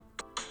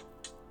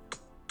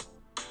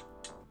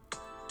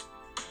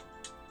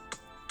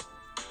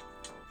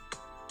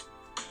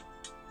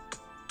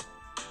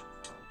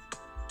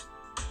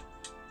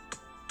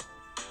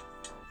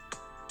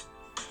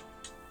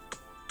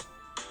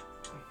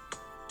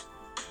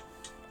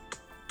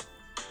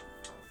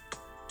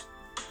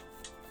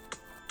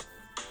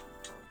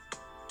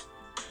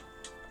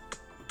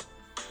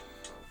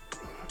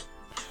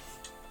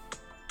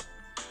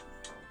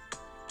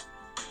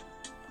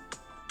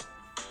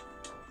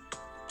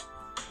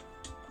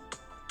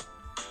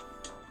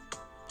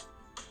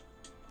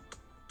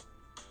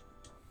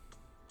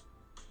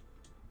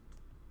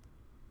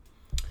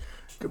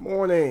Good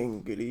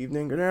morning, good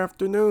evening, good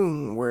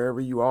afternoon,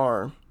 wherever you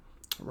are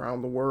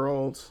around the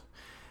world.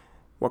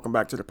 Welcome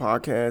back to the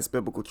podcast,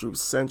 Biblical Truth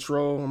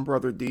Central. I'm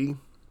Brother D,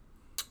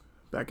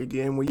 back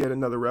again with yet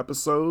another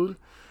episode.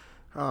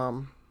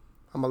 I'm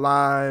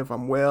alive,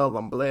 I'm well,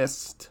 I'm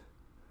blessed,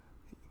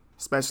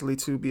 especially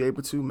to be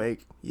able to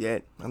make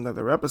yet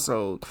another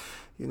episode.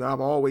 I've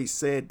always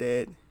said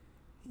that,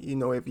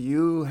 if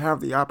you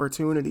have the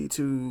opportunity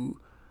to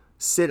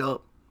sit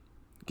up,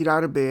 get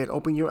out of bed,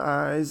 open your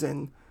eyes,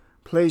 and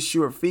place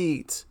your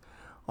feet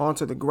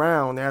onto the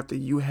ground after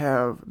you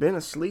have been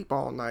asleep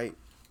all night,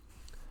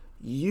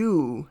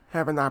 you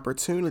have an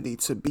opportunity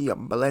to be a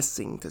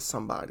blessing to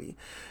somebody.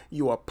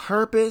 Your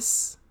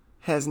purpose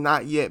has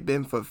not yet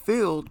been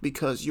fulfilled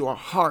because your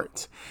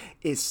heart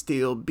is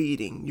still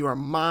beating. Your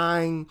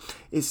mind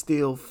is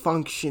still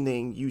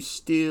functioning. You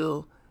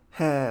still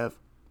have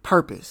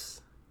purpose.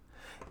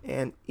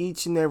 And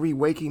each and every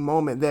waking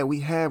moment that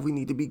we have, we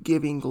need to be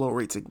giving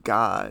glory to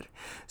God.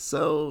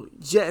 So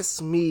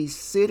just me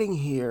sitting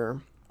here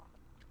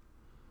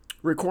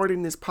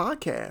recording this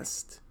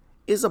podcast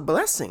is a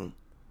blessing.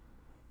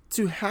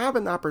 To have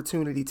an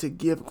opportunity to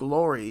give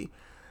glory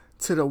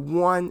to the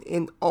one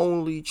and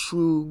only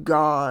true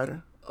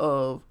God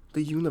of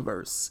the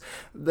universe,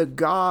 the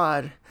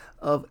God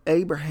of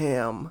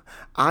Abraham,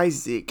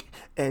 Isaac,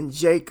 and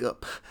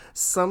Jacob.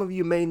 Some of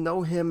you may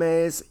know him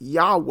as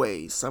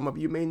Yahweh. Some of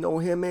you may know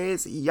him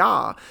as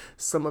Yah.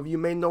 Some of you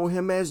may know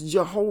him as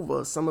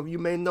Jehovah. Some of you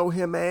may know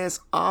him as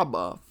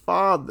Abba,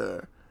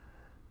 Father,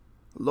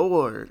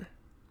 Lord.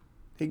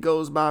 He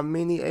goes by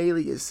many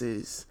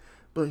aliases,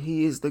 but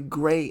he is the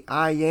great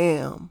I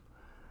am.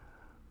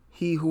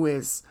 He who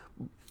has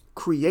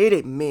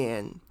created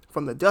man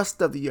from the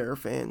dust of the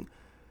earth and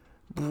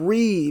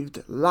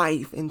breathed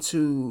life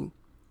into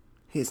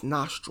his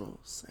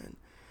nostrils.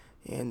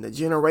 And the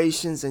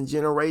generations and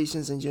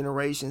generations and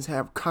generations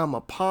have come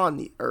upon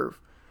the earth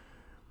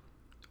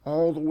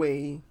all the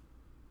way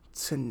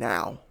to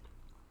now.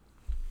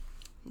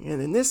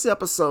 And in this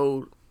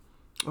episode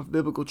of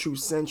Biblical Truth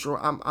Central,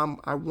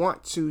 I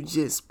want to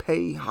just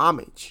pay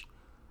homage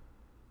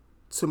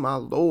to my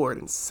Lord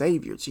and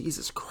Savior,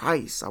 Jesus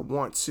Christ. I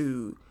want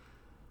to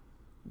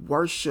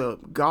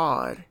worship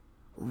God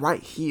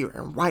right here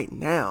and right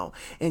now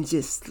and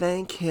just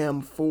thank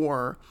him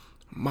for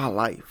my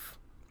life.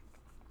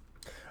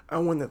 I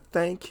want to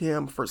thank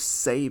him for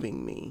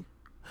saving me.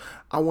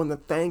 I want to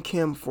thank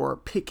him for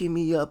picking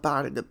me up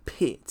out of the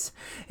pit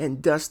and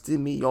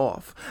dusting me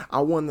off. I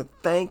want to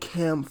thank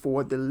him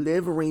for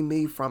delivering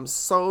me from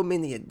so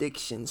many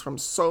addictions, from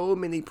so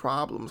many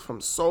problems, from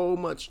so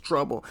much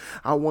trouble.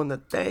 I want to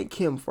thank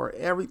him for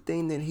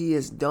everything that he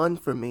has done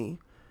for me.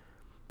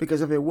 Because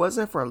if it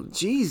wasn't for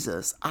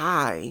Jesus,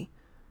 I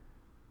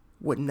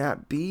would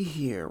not be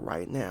here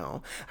right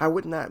now. I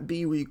would not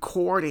be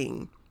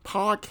recording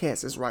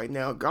podcasts right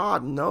now.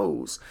 God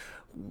knows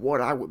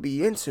what I would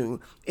be into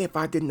if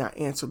I did not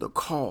answer the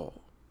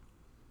call.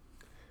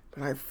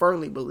 But I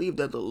firmly believe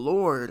that the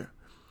Lord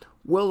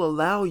will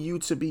allow you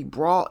to be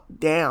brought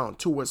down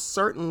to a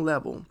certain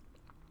level.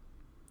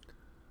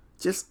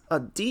 Just a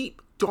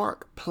deep,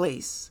 dark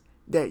place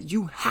that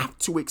you have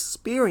to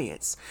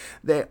experience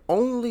that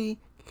only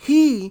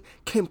he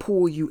can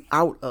pull you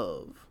out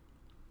of.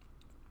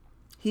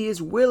 He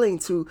is willing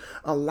to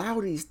allow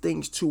these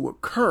things to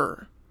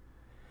occur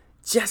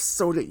just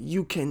so that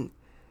you can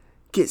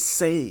get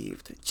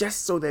saved,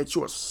 just so that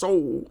your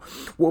soul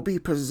will be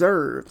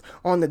preserved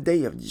on the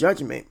day of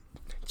judgment,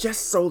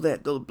 just so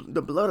that the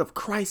blood of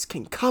Christ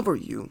can cover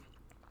you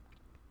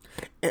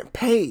and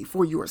pay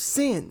for your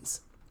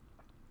sins,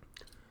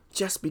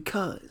 just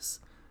because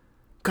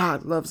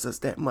God loves us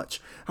that much.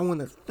 I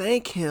want to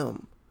thank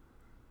him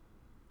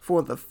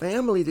for the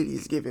family that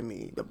he's given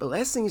me, the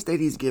blessings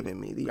that he's given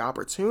me, the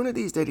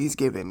opportunities that he's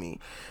given me.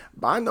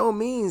 By no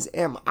means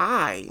am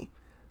I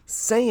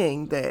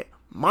saying that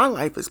my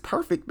life is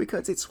perfect,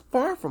 because it's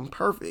far from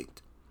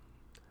perfect.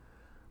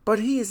 But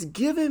he has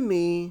given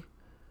me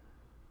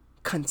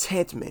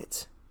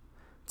contentment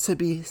to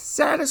be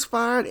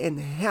satisfied and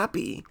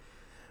happy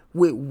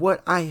with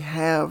what I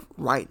have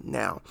right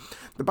now.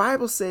 The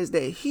Bible says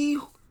that he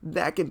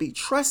that can be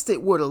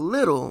trusted with a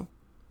little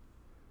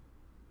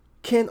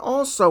can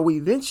also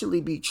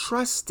eventually be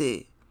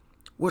trusted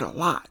with a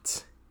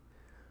lot.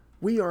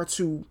 We are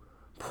to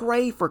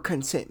pray for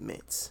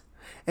contentment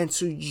and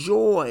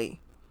to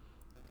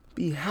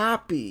be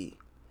happy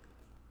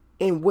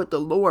in what the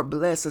Lord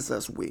blesses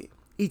us with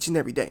each and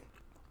every day.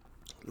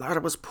 A lot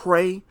of us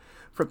pray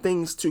for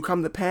things to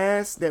come to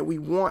pass, that we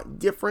want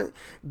different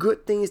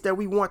good things that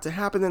we want to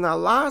happen in our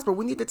lives, but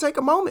we need to take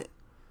a moment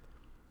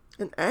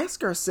and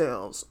ask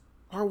ourselves,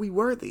 are we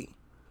worthy?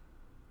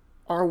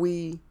 Are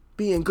we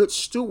being good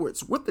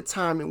stewards with the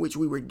time in which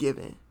we were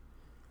given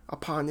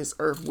upon this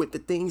earth, with the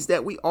things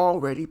that we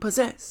already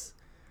possess?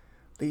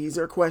 These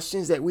are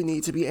questions that we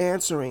need to be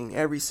answering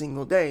every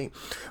single day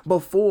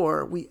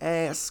before we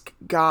ask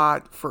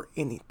God for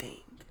anything.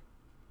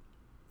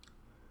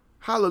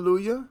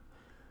 Hallelujah.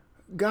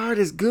 God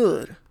is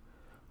good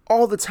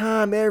all the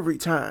time, every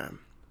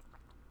time.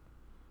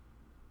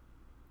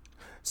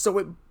 So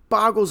it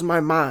boggles my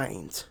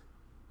mind.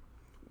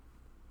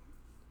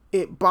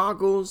 It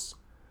boggles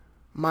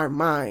my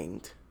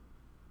mind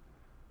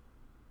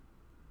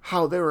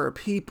how there are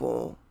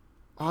people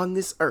on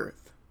this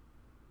earth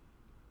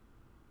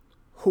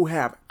who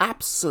have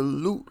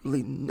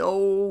absolutely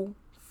no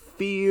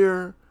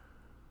fear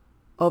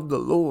of the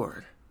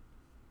Lord.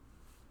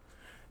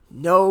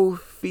 No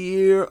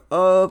fear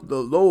of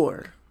the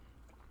Lord.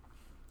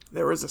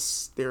 There's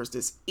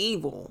this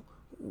evil,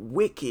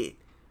 wicked,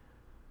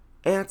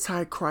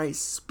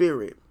 antichrist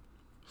spirit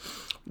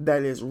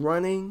that is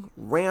running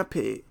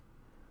rampant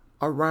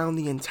around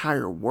the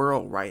entire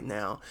world right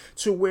now,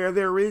 to where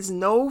there is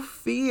no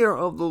fear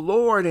of the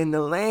Lord in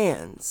the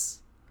lands.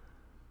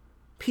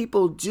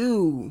 People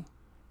do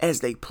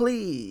as they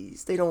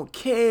please. They don't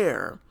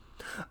care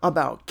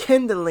about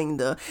kindling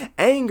the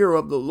anger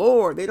of the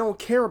Lord. They don't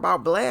care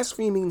about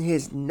blaspheming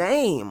his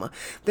name.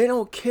 They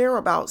don't care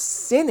about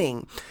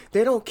sinning.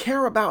 They don't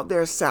care about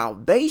their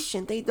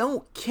salvation. They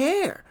don't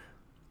care.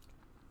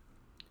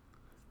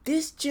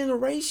 This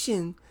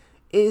generation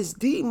is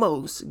the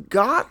most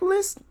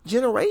godless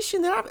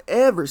generation that I've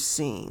ever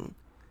seen.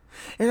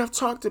 And I've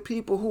talked to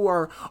people who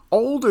are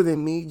older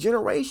than me,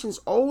 generations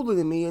older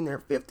than me, in their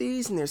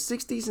 50s and their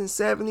 60s and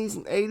 70s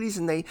and 80s,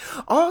 and they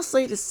all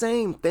say the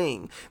same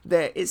thing,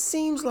 that it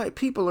seems like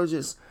people are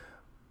just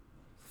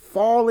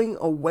falling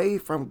away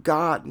from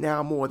God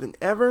now more than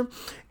ever,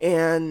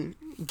 and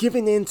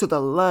giving in to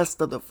the lust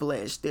of the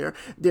flesh,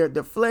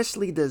 the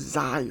fleshly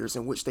desires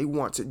in which they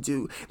want to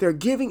do. They're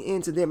giving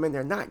in to them, and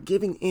they're not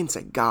giving in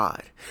to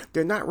God.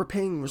 They're not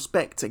repaying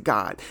respect to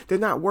God. They're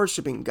not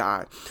worshiping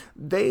God.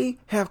 They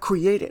have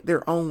created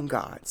their own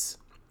gods,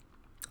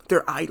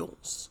 their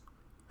idols,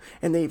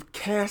 and they've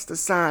cast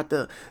aside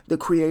the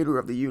creator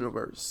of the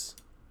universe.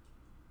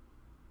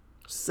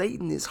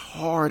 Satan is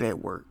hard at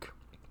work.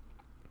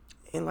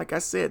 And like I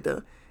said,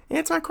 the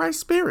Antichrist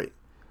spirit,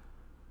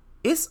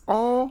 it's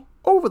all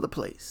over the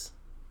place.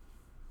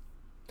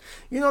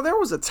 There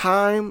was a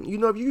time,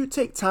 if you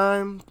take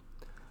time,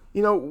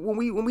 when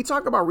we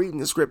talk about reading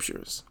the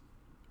scriptures,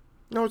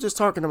 I was just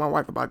talking to my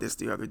wife about this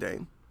the other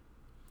day,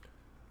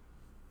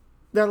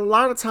 that a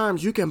lot of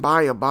times you can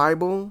buy a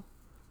Bible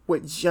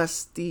with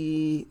just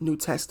the New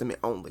Testament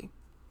only.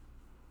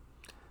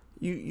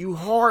 You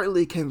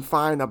hardly can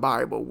find a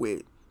Bible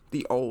with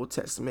the Old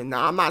Testament.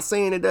 Now, I'm not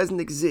saying it doesn't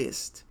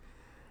exist,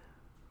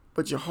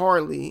 but you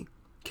hardly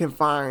can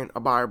find a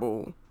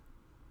Bible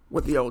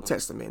with the Old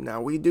Testament.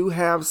 Now, we do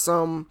have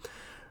some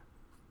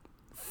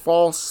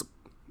false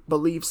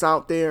beliefs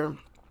out there.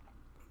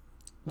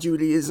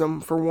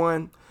 Judaism, for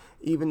one,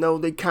 even though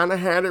they kind of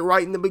had it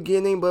right in the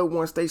beginning, but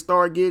once they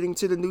start getting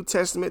to the New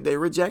Testament, they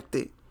reject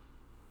it.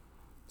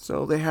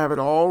 So they have it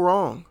all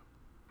wrong.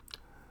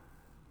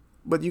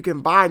 But you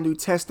can buy New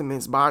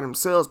Testaments by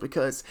themselves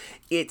because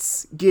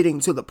it's getting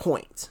to the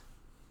point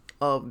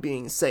of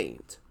being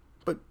saved.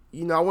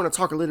 I want to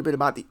talk a little bit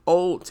about the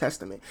Old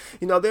Testament.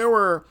 There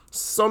were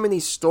so many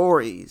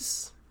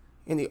stories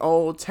in the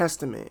Old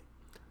Testament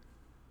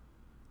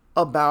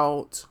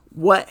about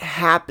what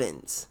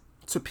happened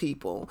to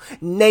people,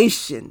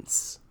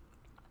 nations,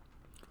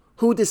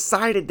 who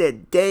decided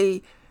that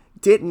they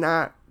did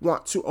not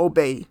want to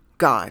obey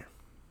God.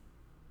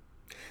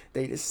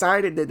 They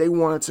decided that they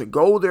wanted to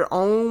go their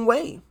own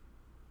way.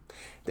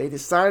 They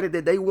decided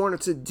that they wanted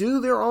to do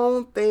their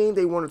own thing.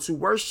 They wanted to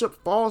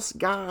worship false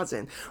gods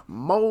and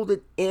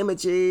molded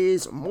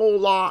images,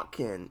 Moloch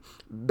and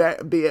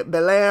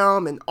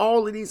Balaam and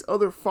all of these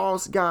other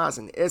false gods,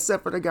 and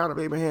except for the God of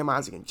Abraham,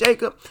 Isaac, and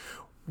Jacob,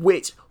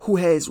 who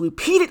has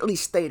repeatedly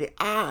stated,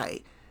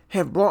 I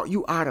have brought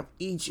you out of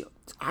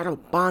Egypt, out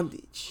of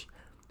bondage.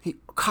 He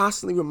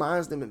constantly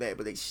reminds them of that,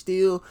 but they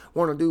still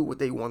want to do what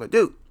they want to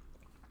do.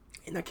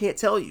 And I can't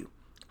tell you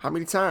how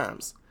many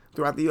times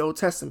throughout the Old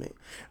Testament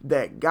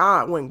that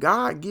when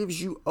God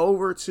gives you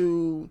over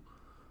to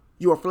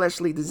your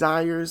fleshly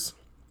desires,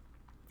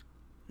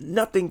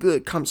 nothing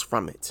good comes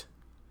from it.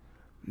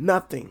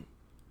 Nothing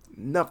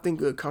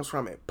good comes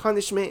from it.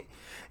 Punishment,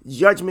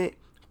 judgment,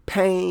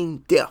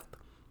 pain, death.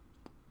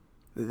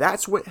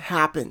 That's what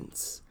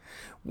happens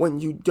when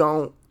you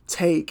don't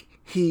take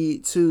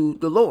heed to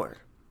the Lord.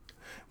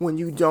 When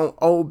you don't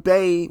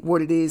obey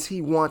what it is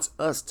he wants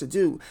us to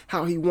do,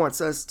 how he wants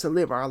us to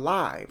live our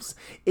lives.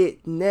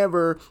 It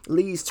never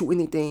leads to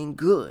anything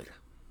good.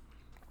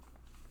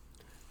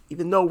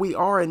 Even though we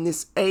are in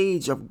this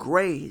age of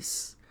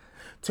grace,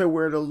 to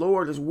where the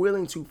Lord is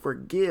willing to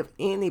forgive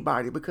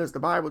anybody, because the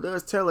Bible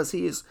does tell us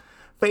he is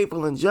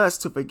faithful and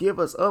just to forgive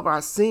us of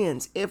our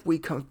sins if we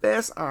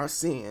confess our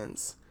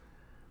sins.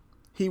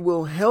 He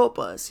will help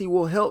us. He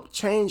will help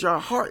change our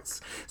hearts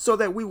so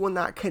that we will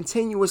not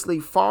continuously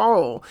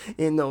fall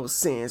in those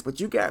sins. But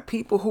you got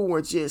people who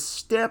are just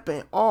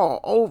stepping all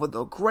over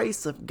the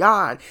grace of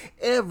God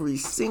every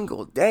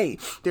single day.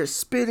 They're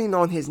spitting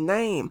on his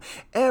name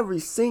every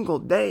single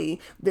day.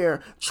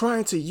 They're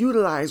trying to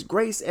utilize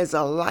grace as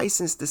a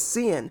license to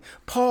sin.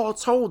 Paul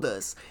told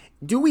us,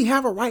 do we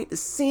have a right to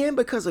sin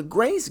because of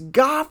grace?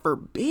 God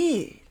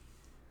forbid.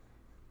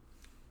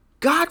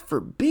 God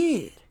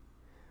forbid.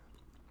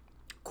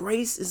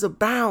 Grace is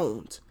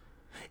abound.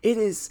 It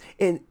is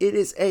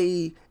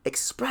a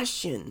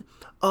expression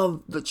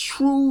of the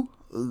true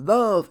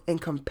love and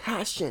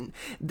compassion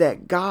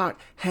that God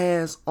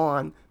has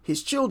on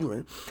his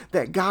children,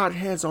 that God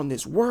has on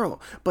this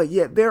world. But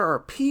yet there are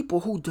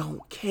people who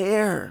don't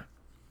care.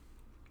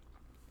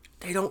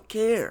 They don't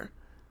care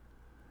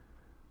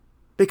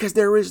because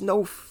there is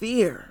no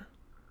fear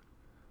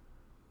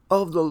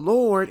of the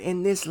Lord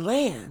in this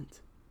land.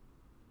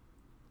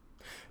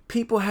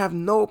 People have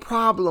no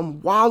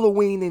problem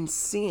wallowing in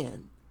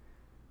sin,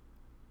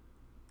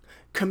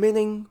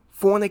 committing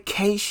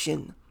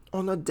fornication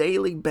on a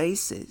daily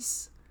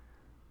basis.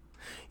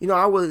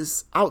 I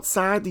was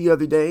outside the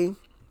other day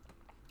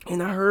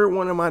and I heard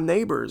one of my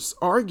neighbors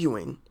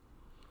arguing.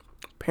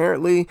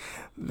 Apparently,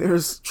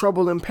 there's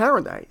trouble in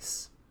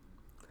paradise.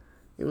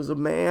 It was a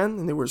man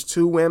and there was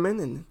two women,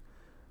 and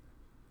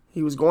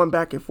he was going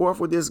back and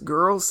forth with this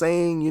girl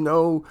saying,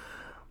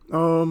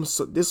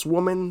 so this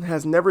woman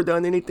has never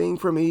done anything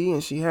for me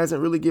and she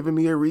hasn't really given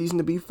me a reason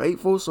to be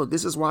faithful. So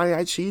this is why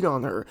I cheat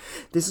on her.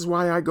 This is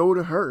why I go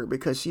to her,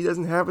 because she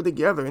doesn't have it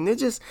together. And I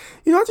just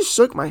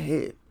shook my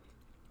head.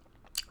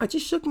 I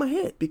just shook my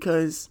head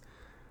because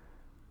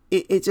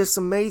it just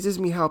amazes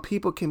me how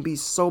people can be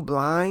so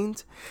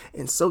blind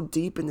and so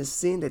deep in the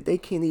sin that they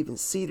can't even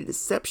see the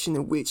deception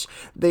in which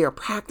they are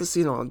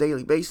practicing on a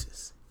daily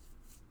basis.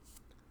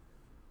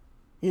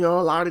 A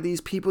lot of these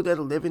people that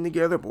are living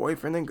together,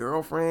 boyfriend and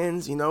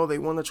girlfriends, they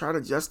want to try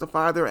to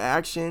justify their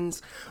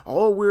actions.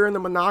 Oh, we're in a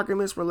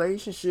monogamous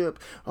relationship.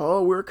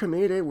 Oh, we're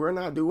committed. We're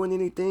not doing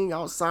anything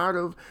outside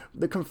of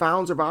the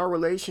confounds of our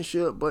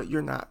relationship, but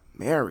you're not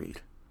married.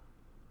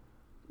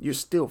 You're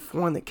still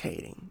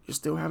fornicating. You're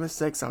still having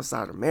sex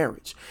outside of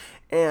marriage.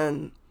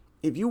 And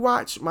if you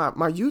watch my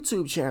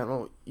YouTube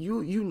channel,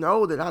 you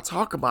know that I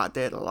talk about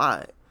that a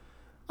lot.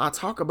 I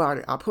talk about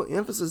it. I put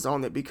emphasis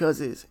on it because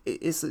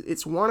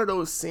it's one of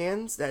those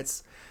sins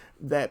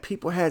that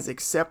people has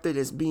accepted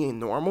as being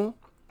normal.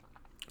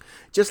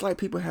 Just like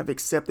people have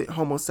accepted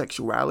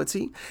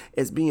homosexuality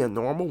as being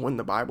normal when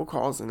the Bible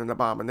calls it an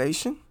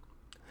abomination.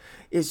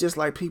 It's just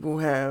like people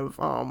have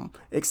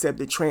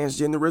accepted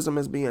transgenderism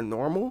as being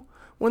normal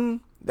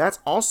when that's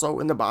also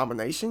an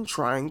abomination,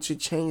 trying to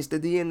change the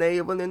DNA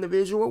of an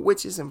individual,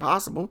 which is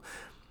impossible.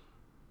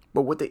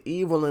 But with the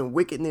evil and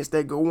wickedness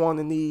that go on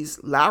in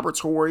these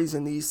laboratories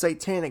and these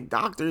satanic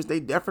doctors, they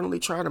definitely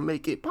try to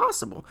make it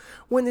possible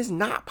when it's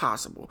not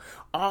possible.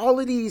 All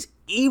of these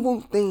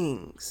evil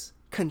things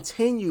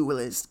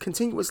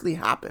continuously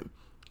happen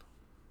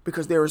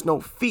because there is no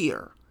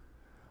fear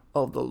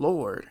of the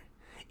Lord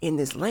in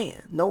this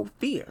land. No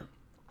fear.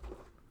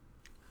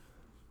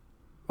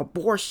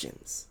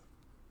 Abortions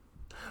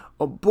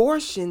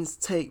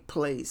take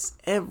place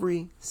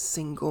every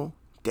single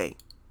day.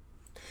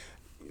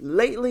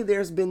 Lately,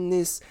 there's been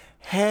this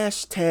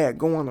hashtag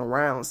going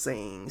around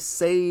saying,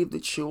 save the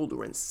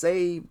children,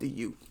 save the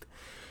youth.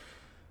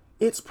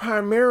 It's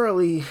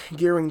primarily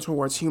gearing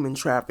towards human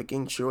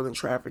trafficking, children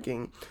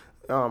trafficking,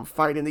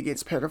 fighting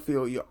against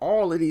pedophilia.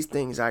 All of these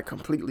things I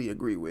completely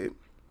agree with.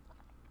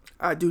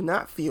 I do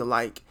not feel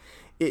like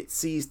it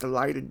sees the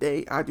light of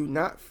day. I do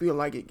not feel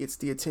like it gets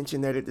the attention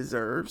that it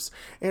deserves.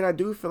 And I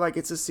do feel like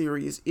it's a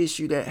serious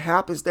issue that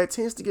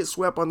tends to get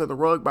swept under the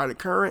rug by the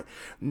current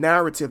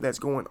narrative that's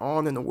going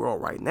on in the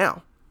world right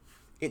now.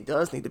 It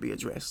does need to be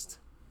addressed.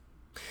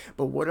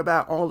 But what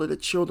about all of the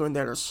children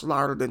that are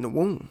slaughtered in the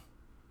womb?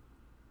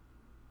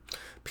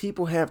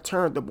 People have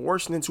turned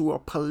abortion into a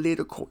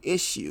political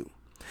issue.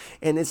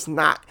 And it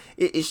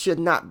should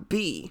not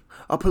be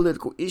a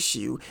political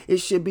issue. It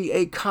should be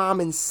a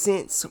common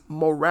sense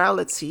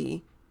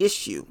morality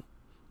issue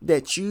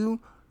that you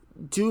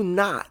do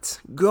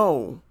not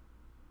go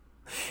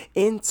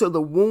into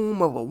the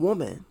womb of a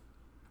woman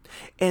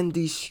and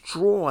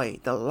destroy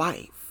the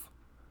life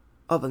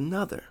of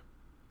another.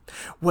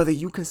 Whether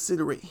you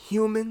consider it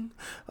human,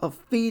 a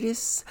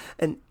fetus,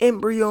 an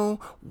embryo,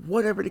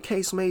 whatever the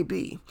case may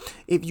be.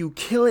 If you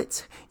kill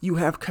it, you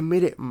have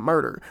committed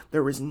murder.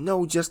 There is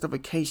no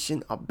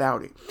justification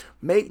about it.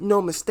 Make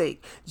no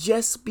mistake,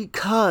 just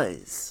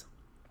because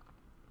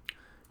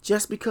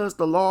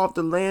the law of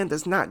the land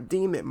does not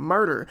deem it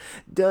murder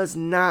does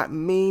not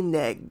mean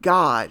that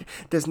God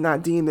does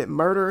not deem it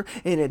murder,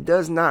 and it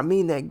does not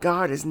mean that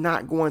God is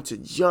not going to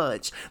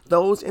judge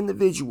those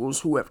individuals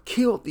who have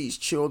killed these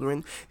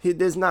children. It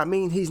does not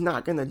mean he's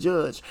not going to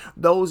judge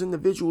those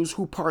individuals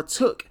who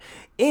partook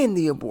in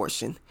the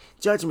abortion.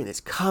 Judgment is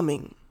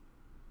coming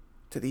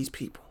to these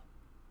people.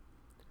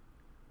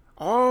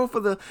 All for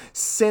the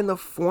sin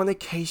of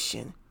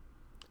fornication.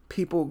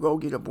 People go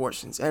get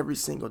abortions every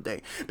single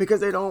day because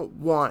they don't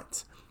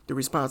want the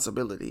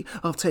responsibility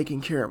of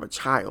taking care of a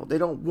child. They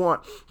don't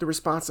want the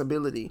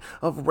responsibility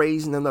of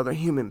raising another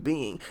human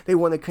being. They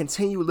want to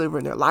continue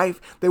living their life.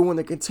 They want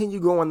to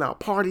continue going out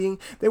partying.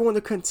 They want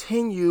to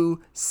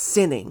continue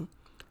sinning.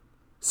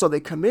 So they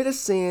commit a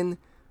sin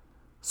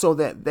so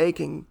that they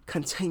can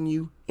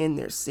continue in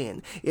their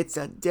sin. It's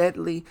a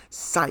deadly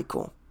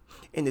cycle.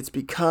 And it's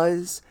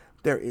because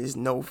there is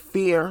no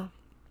fear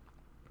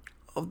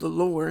of the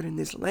Lord in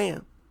this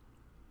land.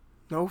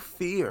 No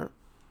fear.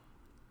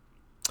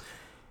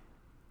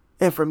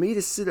 And for me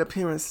to sit up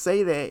here and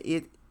say that,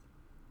 it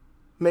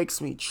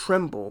makes me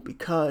tremble,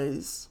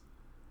 because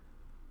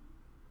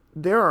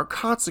there are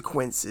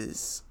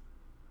consequences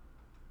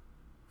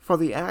for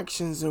the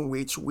actions in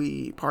which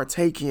we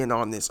partake in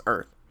on this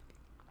earth.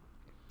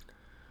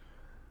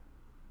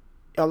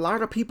 A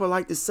lot of people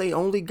like to say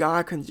only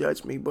God can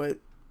judge me, but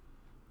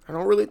I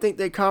don't really think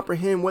they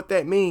comprehend what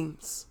that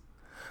means.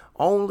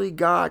 Only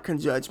God can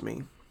judge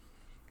me.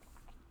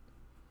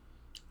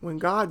 When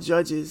God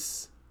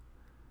judges,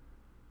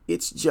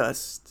 it's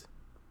just.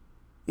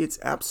 It's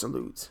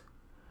absolute.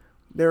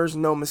 There's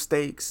no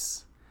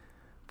mistakes.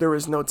 There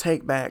is no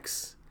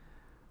takebacks.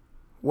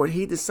 What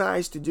he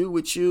decides to do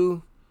with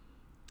you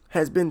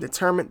has been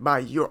determined by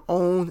your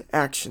own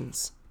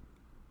actions.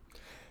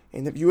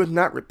 And if you have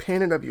not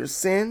repented of your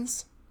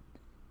sins,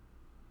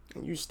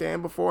 and you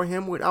stand before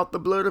him without the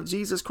blood of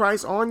Jesus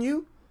Christ on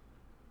you,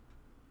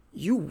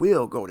 you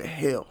will go to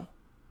hell.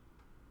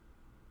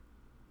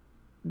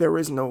 There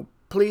is no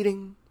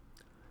pleading.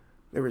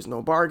 There is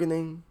no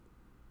bargaining.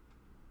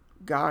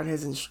 God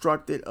has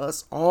instructed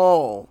us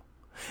all,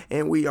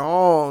 and we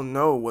all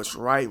know what's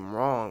right and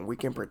wrong. We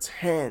can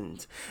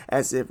pretend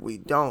as if we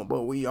don't,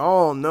 but we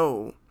all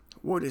know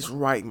what is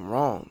right and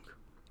wrong.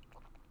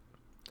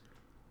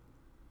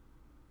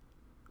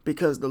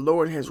 Because the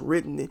Lord has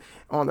written it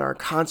on our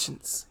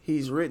conscience.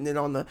 He's written it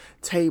on the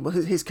table,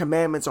 his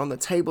commandments on the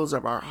tables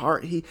of our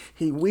heart.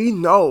 We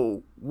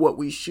know what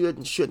we should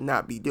and should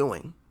not be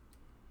doing.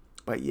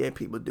 But yet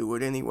people do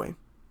it anyway.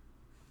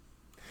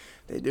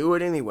 They do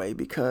it anyway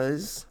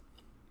because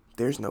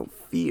there's no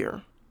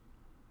fear.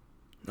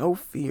 No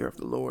fear of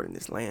the Lord in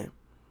this land.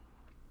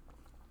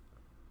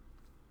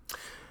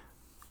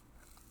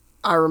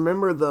 I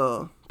remember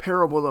the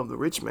parable of the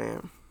rich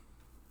man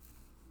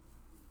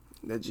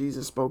that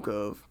Jesus spoke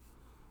of.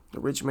 The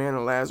rich man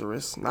and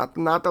Lazarus. Not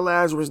the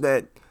Lazarus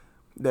that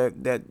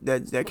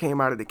came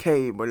out of the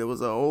cave, but it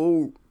was an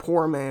old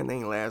poor man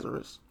named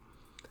Lazarus.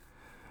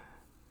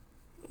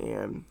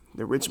 And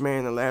the rich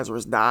man and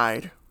Lazarus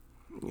died,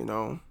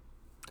 And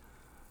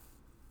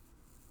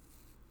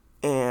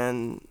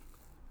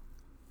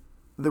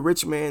the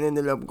rich man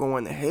ended up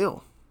going to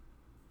hell.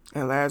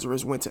 And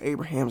Lazarus went to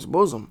Abraham's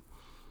bosom.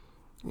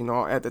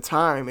 At the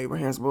time,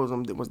 Abraham's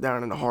bosom was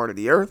down in the heart of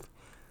the earth.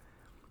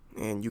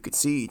 And you could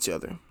see each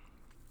other.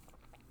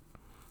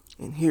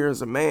 And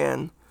here's a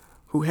man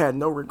who had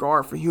no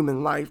regard for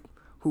human life,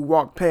 who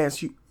walked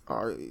past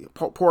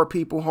poor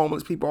people,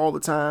 homeless people all the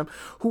time,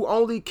 who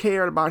only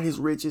cared about his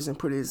riches and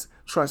put his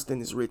trust in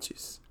his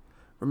riches.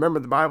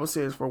 Remember, the Bible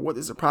says, for what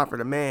is the profit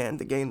of man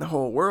to gain the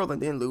whole world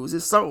and then lose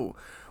his soul?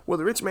 Well,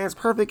 the rich man's a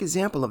perfect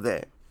example of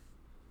that.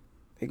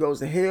 He goes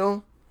to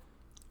hell,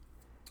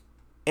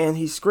 and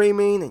he's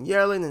screaming and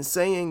yelling and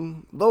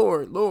saying,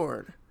 Lord,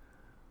 Lord,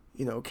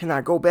 can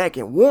I go back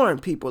and warn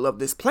people of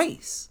this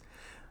place?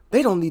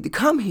 They don't need to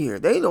come here.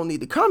 They don't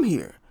need to come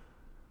here.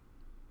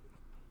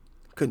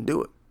 Couldn't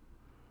do it.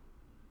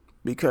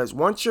 Because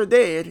once you're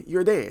dead,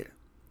 you're dead.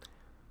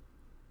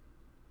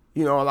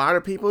 A lot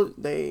of people,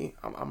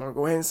 I'm going to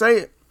go ahead and say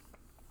it.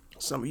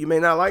 Some of you may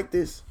not like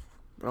this,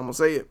 but I'm going to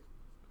say it.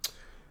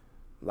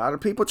 A lot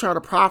of people try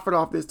to profit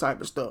off this type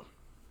of stuff.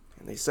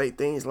 And they say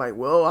things like,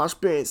 well, I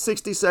spent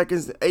 60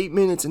 seconds, 8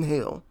 minutes in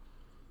hell,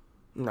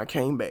 and I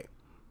came back.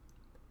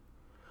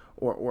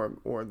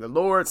 Or the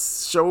Lord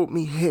showed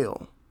me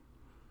hell,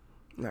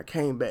 and I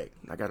came back,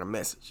 and I got a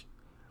message.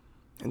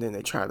 And then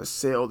they try to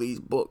sell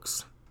these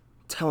books,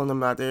 telling them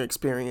about their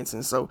experience.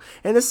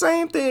 And the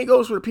same thing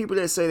goes for the people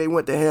that say they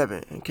went to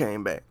heaven and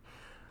came back.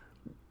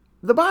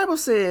 The Bible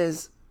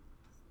doesn't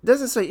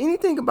say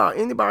anything about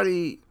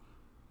anybody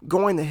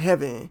going to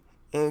heaven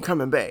and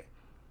coming back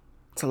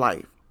to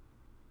life,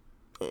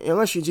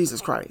 unless you're Jesus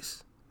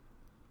Christ.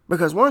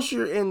 Because once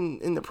you're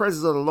in the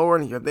presence of the Lord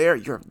and you're there,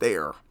 you're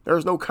there.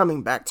 There's no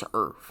coming back to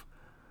earth.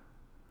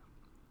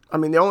 I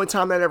mean, the only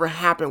time that ever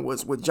happened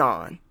was with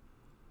John.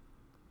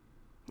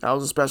 That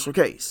was a special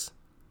case.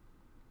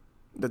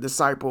 The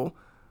disciple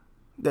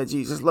that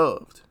Jesus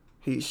loved.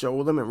 He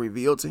showed them and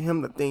revealed to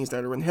him the things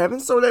that are in heaven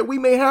so that we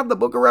may have the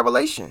book of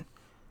Revelation.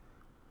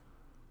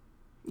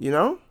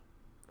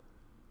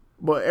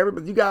 But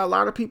you got a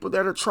lot of people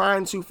that are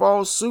trying to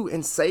follow suit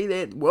and say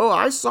that, well,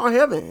 I saw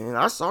heaven and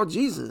I saw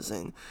Jesus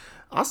and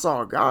I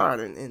saw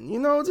God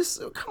and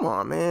just come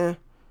on, man.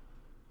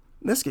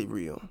 Let's get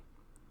real.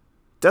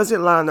 Does it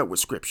line up with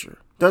Scripture?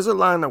 Does it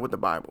line up with the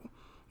Bible?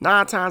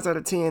 9 times out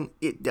of 10,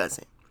 it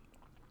doesn't.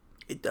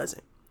 It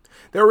doesn't.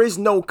 There is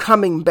no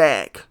coming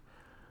back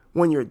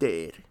when you're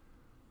dead.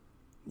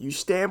 You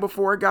stand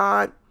before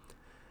God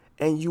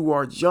and you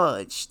are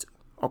judged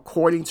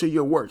according to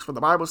your works. For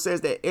the Bible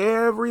says that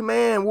every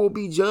man will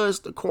be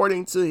judged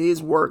according to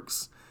his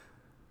works.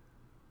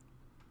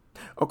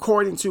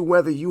 According to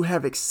whether you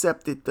have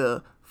accepted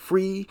the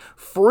free,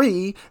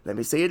 let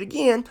me say it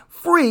again,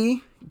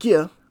 free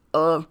gift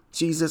of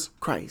Jesus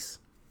Christ.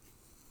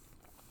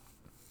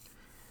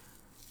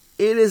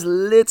 It is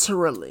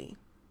literally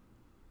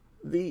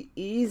the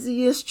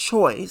easiest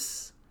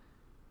choice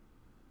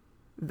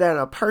that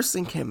a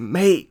person can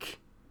make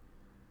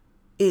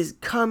is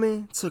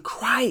coming to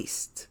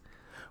Christ.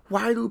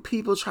 Why do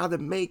people try to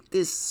make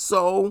this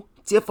so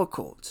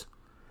difficult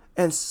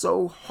and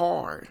so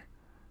hard?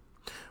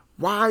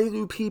 Why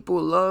do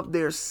people love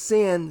their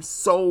sin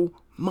so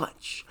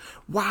much?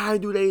 Why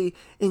do they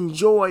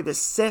enjoy the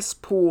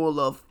cesspool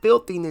of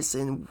filthiness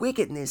and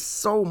wickedness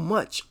so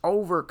much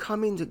over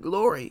coming to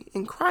glory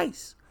in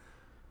Christ?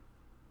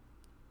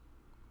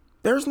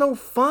 There's no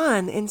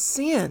fun in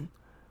sin.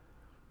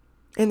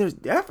 And there's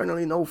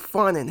definitely no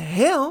fun in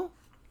hell.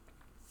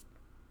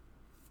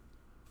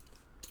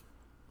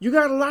 You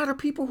got a lot of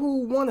people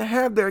who want to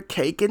have their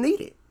cake and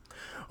eat it.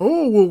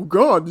 Oh, well,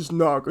 God is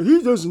not good.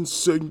 He doesn't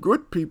send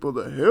good people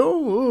to hell.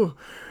 Oh,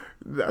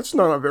 that's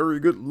not a very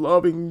good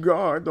loving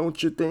God,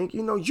 don't you think?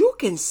 You know, you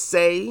can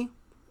say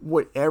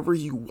whatever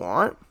you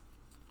want.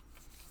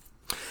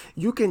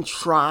 You can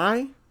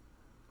try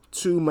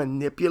to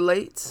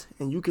manipulate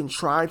and you can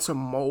try to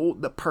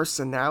mold the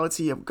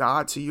personality of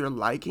God to your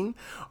liking,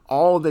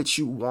 all that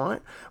you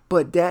want,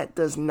 but that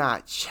does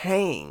not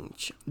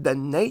change the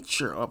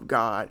nature of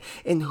God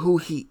and who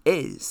he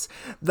is.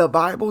 The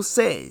Bible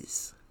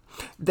says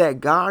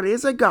that God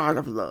is a God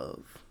of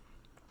love,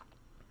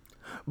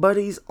 but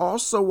he's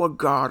also a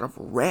God of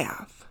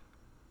wrath,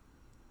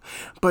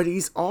 but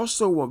he's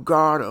also a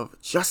God of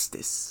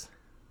justice.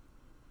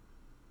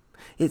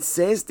 It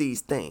says these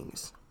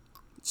things.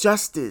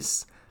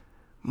 Justice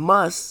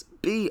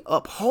must be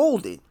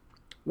upholded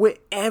with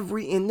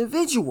every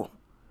individual.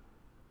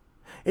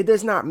 It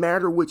does not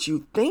matter what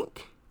you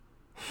think.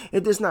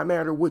 It does not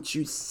matter what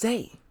you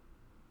say.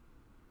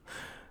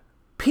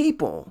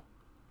 People,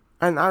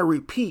 and I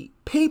repeat,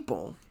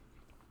 people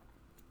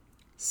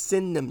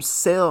send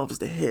themselves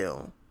to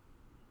hell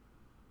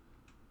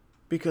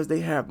because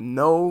they have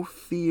no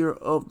fear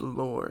of the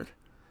Lord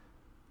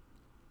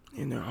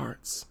in their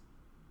hearts.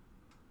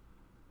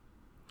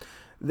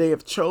 They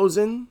have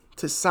chosen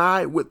to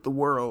side with the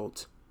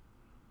world,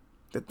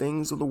 the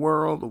things of the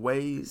world, the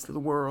ways of the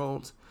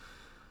world.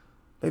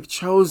 They've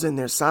chosen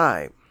their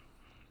side.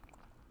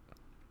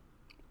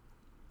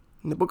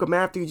 In the book of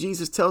Matthew,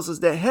 Jesus tells us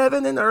that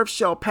heaven and earth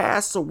shall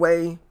pass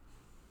away,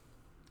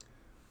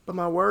 but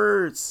my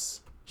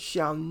words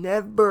shall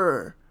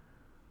never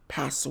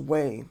pass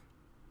away.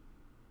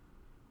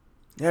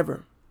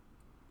 Never.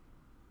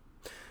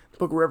 The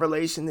book of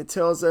Revelation, it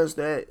tells us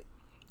that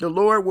the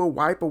Lord will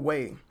wipe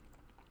away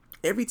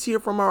every tear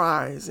from our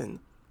eyes, and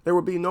there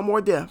will be no more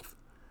death,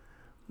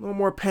 no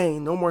more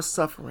pain, no more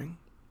suffering,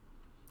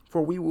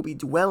 for we will be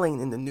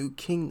dwelling in the new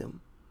kingdom.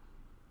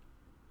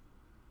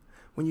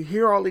 When you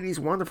hear all of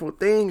these wonderful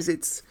things,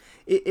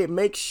 it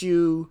makes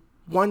you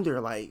wonder,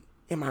 like,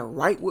 am I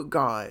right with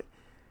God?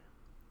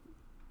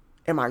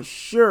 Am I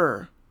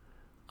sure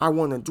I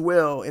want to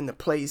dwell in the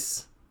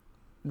place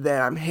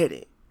that I'm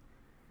headed?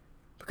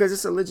 Because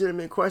it's a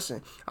legitimate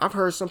question. I've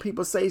heard some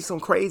people say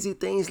some crazy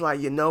things like,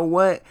 you know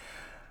what?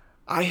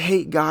 I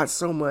hate God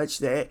so much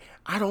that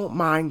I don't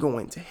mind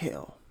going to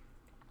hell.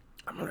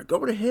 I'm going to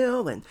go to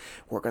hell and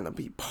we're going to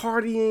be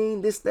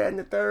partying, this, that, and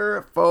the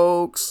third.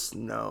 Folks,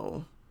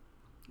 no.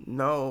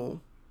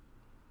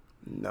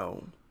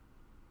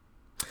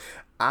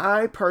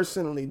 I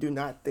personally do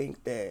not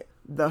think that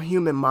the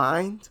human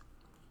mind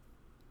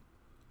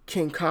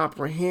can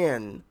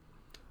comprehend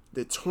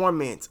the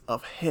torment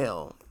of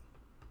hell.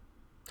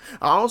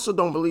 I also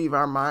don't believe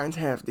our minds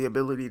have the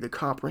ability to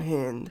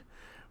comprehend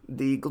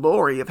the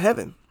glory of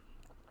heaven.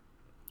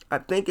 I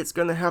think it's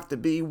going to have to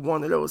be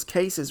one of those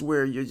cases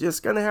where you're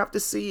just going to have to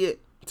see it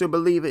to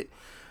believe it.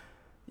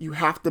 You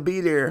have to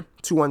be there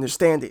to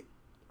understand it.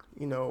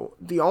 You know,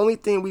 the only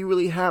thing we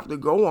really have to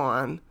go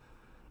on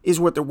is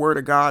what the Word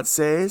of God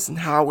says and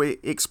how it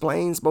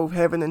explains both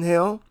heaven and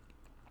hell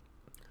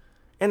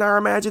and our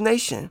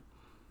imagination.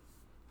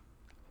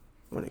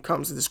 When it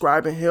comes to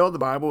describing hell, the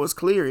Bible is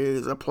clear. It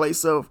is a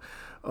place of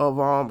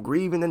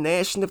grieving and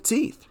gnashing of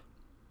teeth.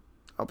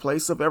 A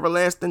place of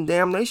everlasting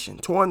damnation,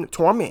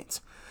 torment,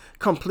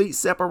 complete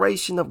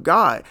separation of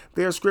God.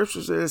 There are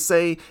scriptures that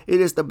say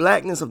it is the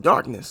blackness of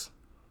darkness.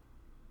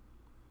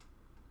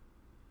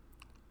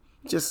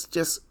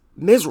 Just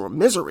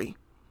misery.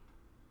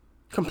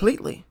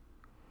 Completely.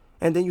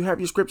 And then you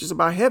have your scriptures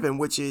about heaven,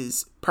 which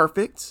is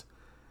perfect,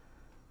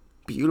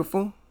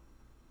 beautiful,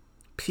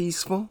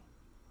 peaceful.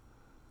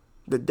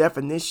 The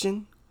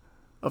definition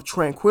of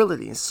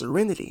tranquility and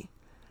serenity.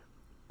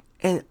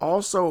 And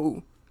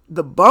also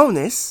the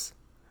bonus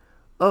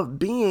of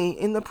being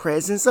in the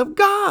presence of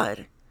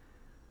God.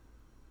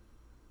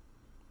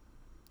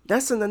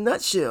 That's in a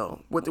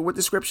nutshell what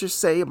the scriptures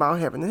say about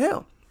heaven and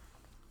hell.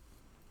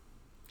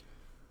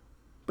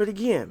 But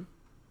again,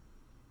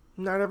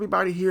 not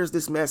everybody hears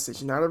this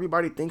message. Not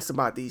everybody thinks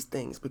about these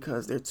things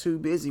because they're too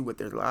busy with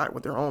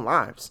their own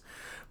lives.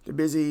 They're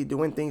busy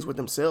doing things with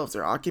themselves.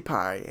 They're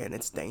occupied, and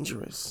it's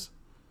dangerous.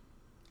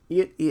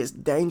 It is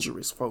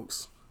dangerous,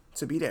 folks,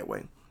 to be that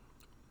way.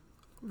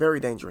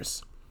 Very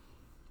dangerous.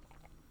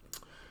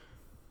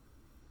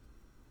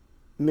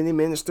 Many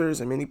ministers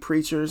and many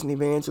preachers and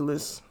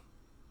evangelists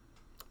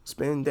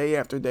spend day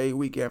after day,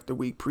 week after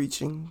week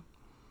preaching,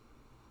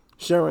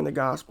 sharing the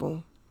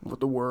gospel with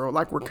the world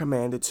like we're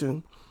commanded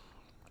to,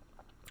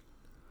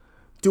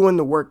 doing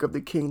the work of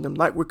the kingdom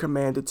like we're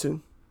commanded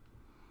to,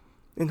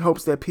 in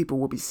hopes that people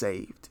will be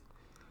saved,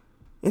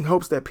 in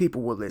hopes that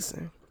people will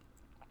listen,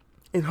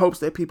 in hopes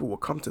that people will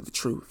come to the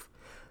truth.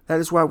 That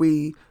is why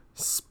we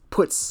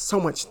put so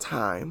much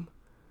time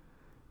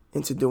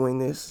into doing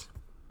this,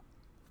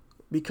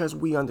 because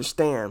we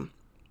understand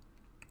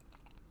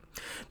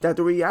that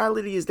the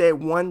reality is that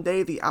one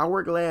day the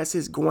hourglass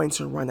is going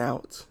to run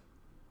out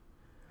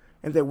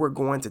and that we're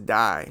going to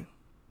die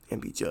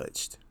and be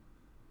judged.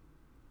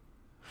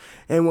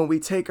 And when we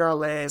take our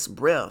last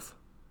breath,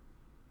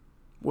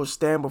 we'll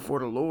stand before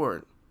the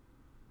Lord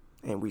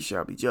and we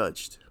shall be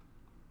judged.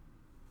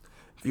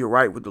 If you're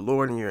right with the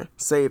Lord and you're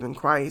saved in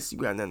Christ, you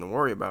got nothing to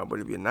worry about. But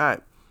if you're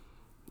not,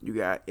 you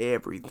got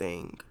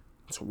everything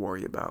to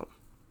worry about.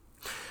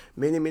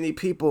 Many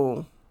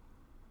people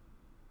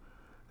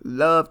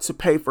love to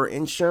pay for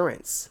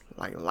insurance,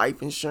 like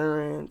life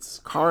insurance,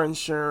 car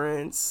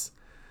insurance,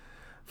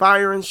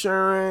 fire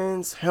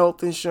insurance,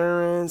 health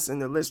insurance,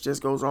 and the list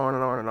just goes on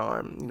and on and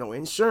on. You know,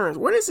 insurance.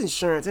 What is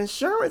insurance?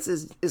 Insurance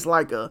is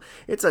like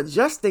it's a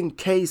just in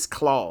case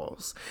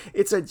clause.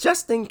 It's a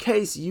just in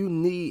case you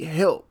need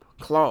help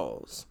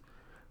clause,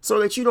 so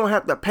that you don't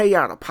have to pay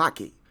out of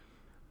pocket.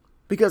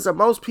 Because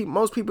most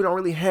people don't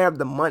really have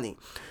the money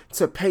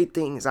to pay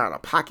things out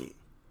of pocket,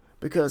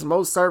 because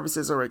most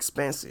services are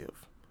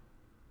expensive.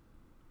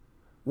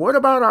 What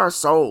about our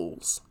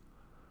souls?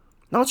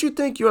 Don't you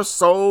think your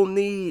soul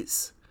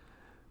needs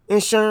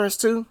insurance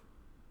too?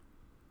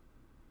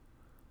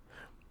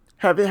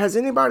 Has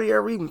anybody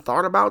ever even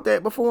thought about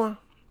that before?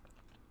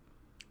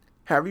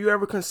 Have you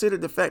ever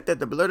considered the fact that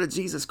the blood of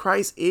Jesus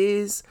Christ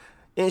is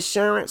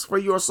insurance for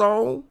your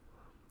soul?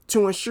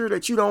 To ensure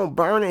that you don't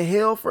burn in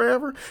hell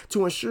forever?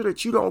 To ensure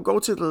that you don't go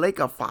to the lake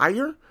of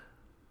fire?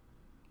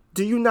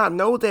 Do you not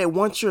know that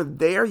once you're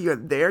there,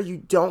 you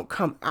don't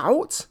come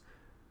out?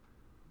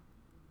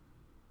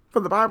 For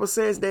the Bible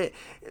says that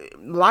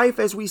life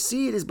as we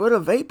see it is but a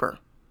vapor.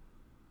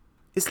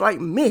 It's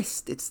like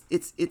mist.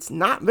 It's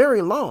not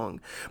very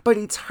long, but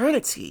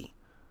eternity,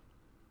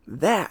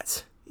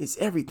 that is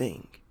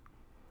everything.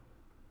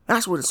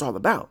 That's what it's all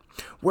about,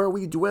 where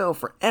we dwell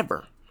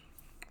forever.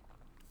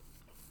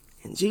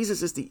 And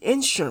Jesus is the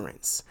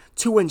insurance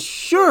to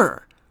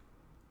ensure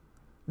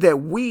that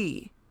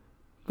we,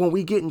 when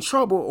we get in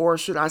trouble, or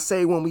should I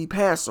say when we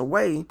pass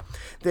away,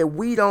 that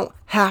we don't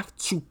have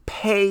to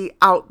pay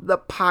out the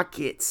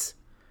pockets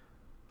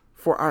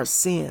for our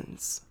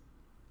sins.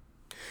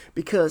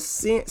 Because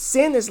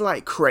sin is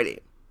like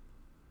credit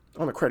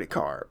on a credit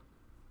card.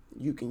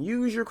 You can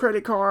use your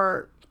credit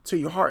card to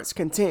your heart's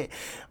content,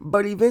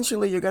 but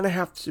eventually you're going to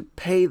have to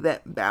pay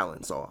that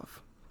balance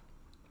off.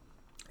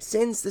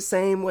 Sin's the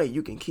same way.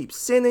 You can keep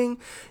sinning.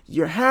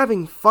 You're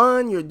having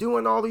fun. You're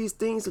doing all these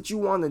things that you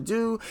want to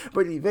do,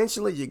 but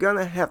eventually you're going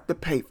to have to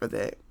pay for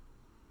that.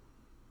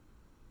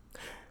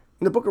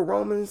 In the book of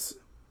Romans,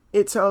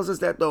 it tells us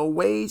that the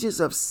wages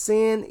of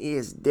sin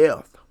is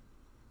death,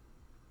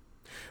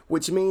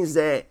 which means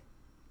that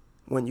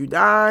when you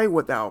die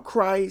without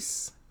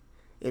Christ,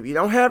 if you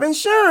don't have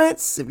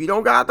insurance, if you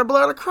don't got the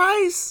blood of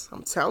Christ,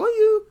 I'm telling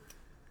you,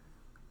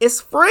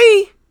 it's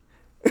free.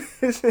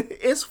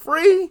 It's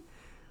free.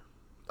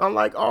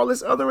 Unlike all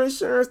this other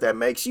insurance that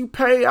makes you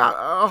pay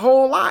a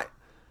whole lot.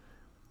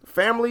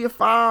 Family of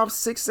 $500,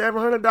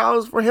 $600,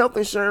 $700 for health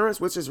insurance,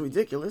 which is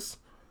ridiculous.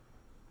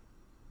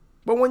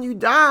 But when you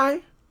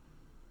die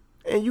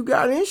and you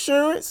got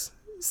insurance,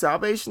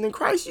 salvation in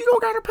Christ, you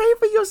don't got to pay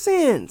for your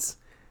sins.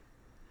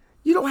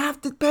 You don't have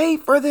to pay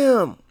for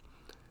them.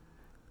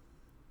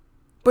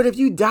 But if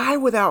you die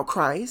without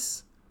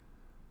Christ,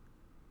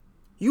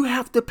 you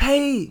have to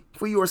pay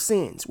for your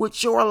sins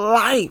with your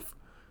life,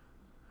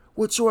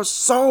 with your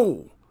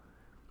soul.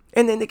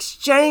 And in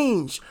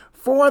exchange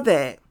for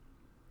that,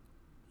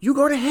 you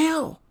go to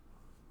hell.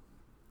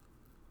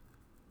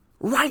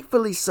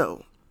 Rightfully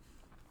so.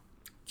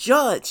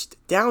 Judged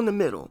down the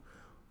middle.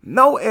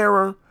 No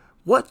error.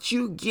 What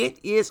you get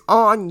is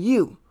on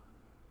you.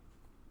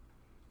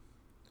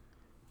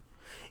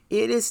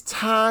 It is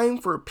time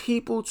for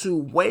people to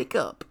wake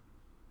up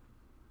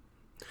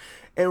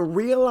and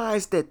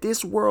realize that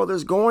this world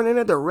is going in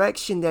a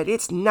direction that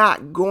it's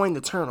not going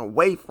to turn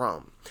away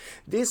from.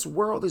 This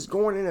world is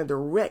going in a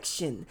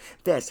direction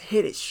that's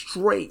headed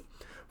straight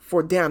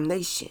for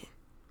damnation.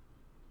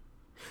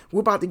 We're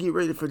about to get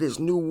ready for this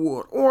new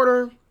world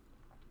order.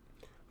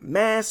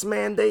 Mass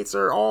mandates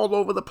are all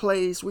over the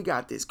place. We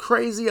got this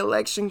crazy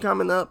election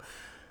coming up.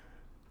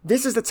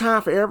 This is the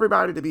time for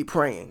everybody to be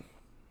praying.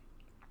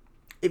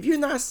 If you're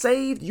not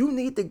saved, you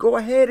need to go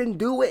ahead and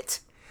do it.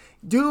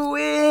 Do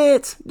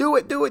it. Do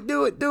it, do it,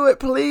 do it, do it.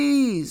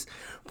 Please.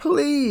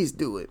 Please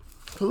do it.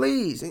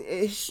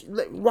 Please.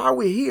 While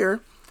we're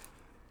here,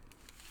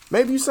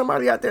 maybe you're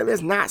somebody out there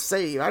that's not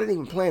saved. I didn't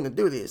even plan to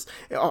do this.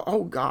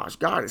 Oh gosh,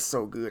 God is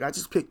so good. I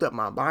just picked up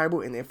my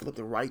Bible and then flipped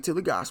it right to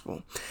the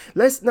gospel.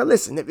 Now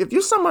listen, if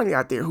you're somebody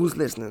out there who's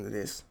listening to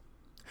this,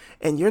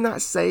 and you're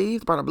not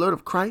saved by the blood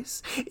of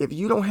Christ, if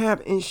you don't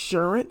have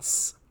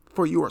insurance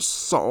for your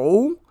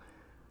soul,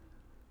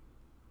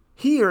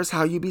 here's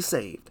how you be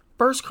saved.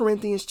 1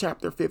 Corinthians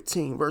chapter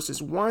 15,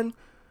 verses 1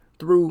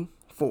 through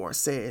 4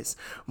 says,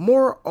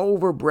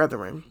 "Moreover,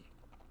 brethren,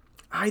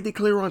 I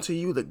declare unto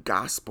you the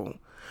gospel,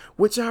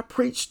 which I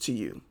preached to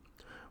you,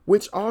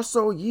 which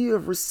also ye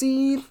have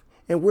received,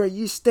 and where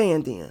ye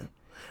stand in,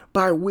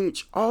 by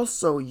which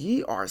also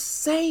ye are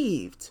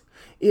saved,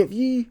 if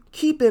ye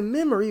keep in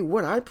memory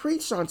what I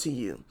preached unto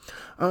you,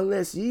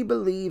 unless ye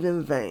believe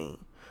in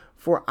vain.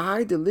 For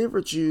I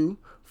delivered you,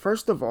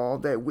 first of all,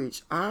 that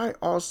which I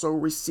also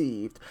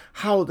received,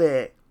 how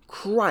that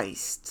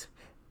Christ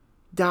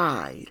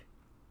died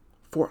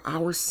for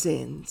our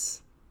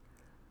sins,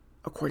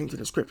 according to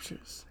the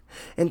scriptures,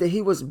 and that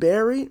he was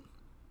buried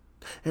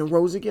and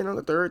rose again on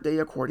the third day,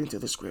 according to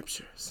the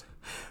scriptures."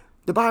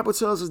 The Bible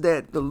tells us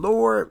that the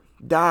Lord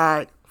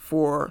died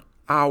for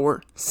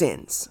our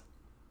sins.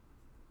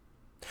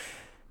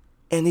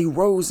 And he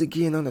rose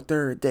again on the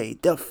third day,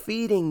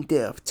 defeating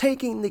death,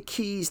 taking the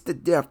keys to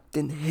death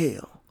and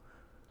hell,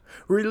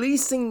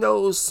 releasing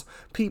those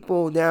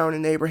people down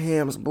in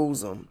Abraham's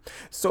bosom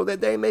so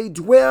that they may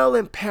dwell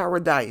in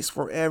paradise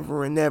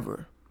forever and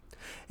ever.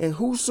 And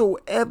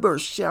whosoever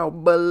shall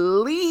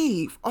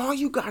believe, all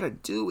you got to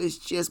do is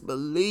just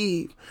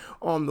believe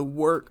on the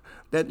work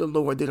that the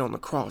Lord did on the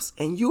cross,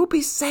 and you'll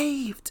be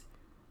saved.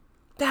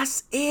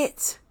 That's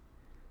it.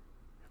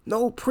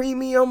 No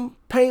premium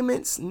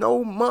payments,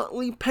 no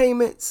monthly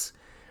payments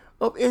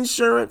of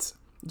insurance.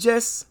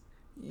 Just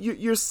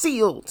you're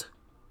sealed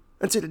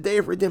until the day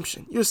of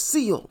redemption. You're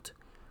sealed.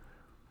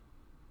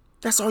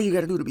 That's all you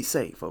got to do to be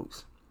saved,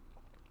 folks.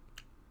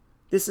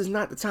 This is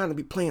not the time to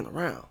be playing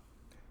around.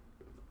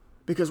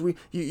 Because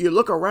you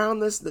look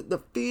around us,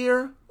 the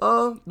fear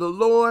of the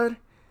Lord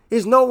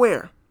is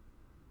nowhere.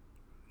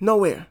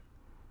 Nowhere.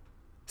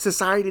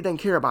 Society doesn't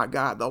care about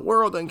God. The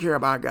world doesn't care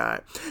about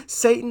God.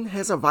 Satan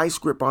has a vice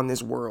grip on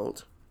this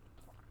world.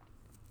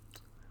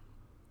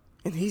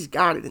 And he's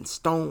got it in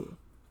stone.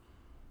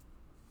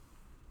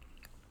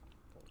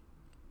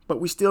 But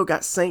we still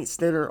got saints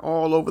that are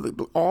all over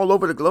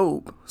the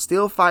globe,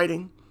 still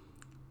fighting,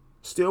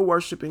 still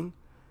worshiping,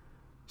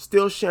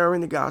 still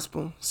sharing the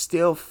gospel,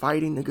 still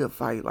fighting the good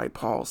fight, like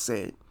Paul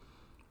said.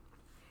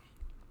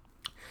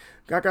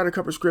 I got a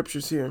couple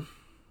scriptures here.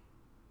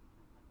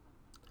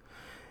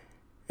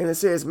 And it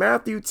says,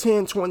 Matthew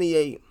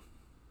 10:28,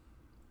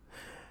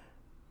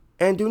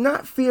 "And do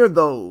not fear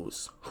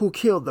those who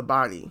kill the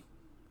body,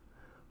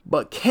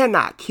 but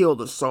cannot kill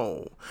the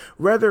soul.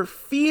 Rather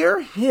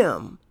fear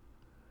him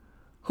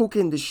who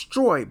can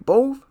destroy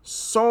both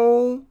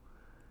soul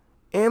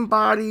and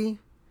body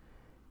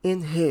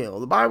in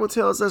hell." The Bible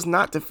tells us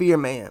not to fear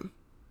man.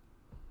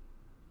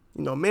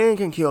 You know, man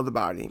can kill the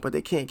body, but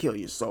they can't kill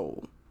your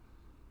soul.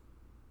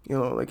 You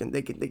know,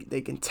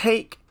 they can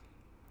take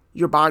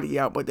your body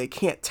out, but they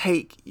can't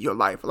take your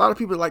life. A lot of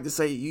people like to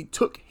say, you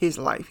took his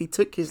life. He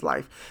took his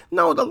life.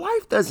 No, the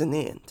life doesn't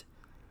end.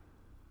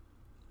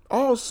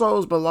 All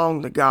souls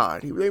belong to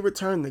God. They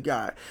return to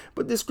God.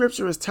 But this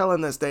scripture is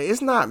telling us that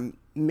it's not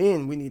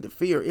men we need to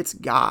fear. It's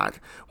God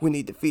we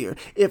need to fear.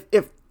 If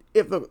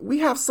we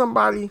have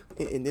somebody,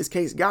 in this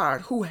case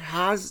God, who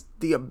has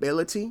the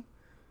ability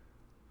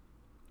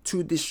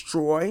to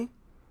destroy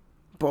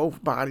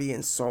both body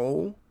and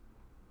soul,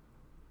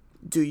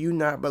 do you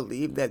not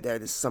believe that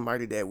that is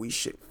somebody that we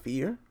should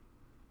fear?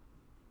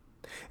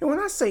 And when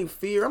I say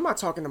fear, I'm not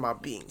talking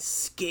about being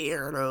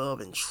scared of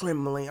and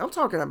trembling. I'm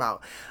talking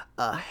about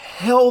a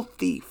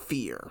healthy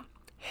fear.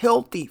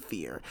 Healthy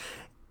fear.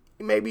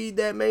 Maybe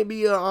that may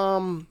be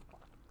a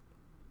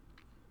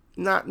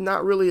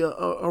not really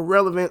a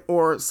relevant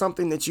or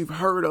something that you've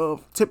heard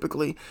of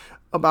typically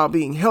about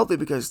being healthy,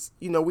 because,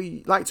 you know,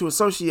 we like to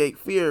associate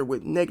fear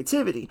with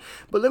negativity.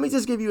 But let me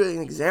just give you an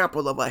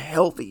example of a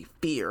healthy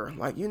fear.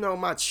 Like, you know,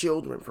 my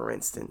children, for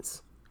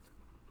instance.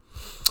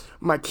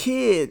 My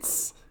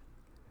kids,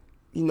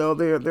 you know,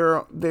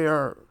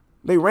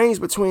 they range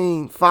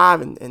between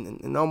 5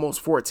 and almost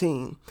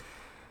 14.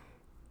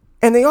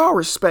 And they all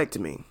respect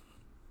me.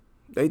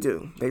 They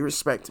do. They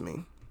respect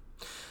me.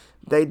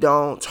 They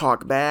don't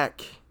talk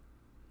back.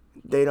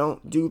 They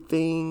don't do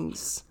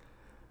things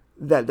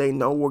that they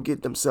know will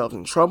get themselves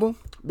in trouble,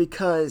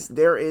 because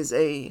there is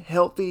a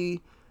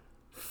healthy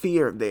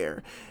fear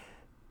there.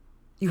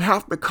 You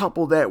have to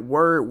couple that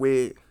word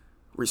with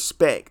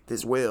respect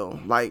as well.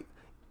 Like,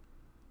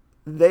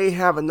 they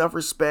have enough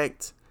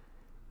respect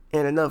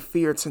and enough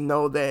fear to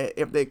know that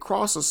if they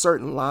cross a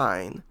certain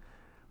line,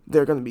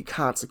 there are going to be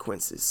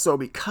consequences. So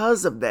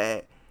because of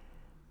that,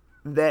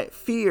 that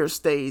fear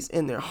stays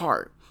in their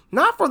heart.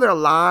 Not for their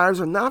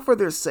lives or not for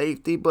their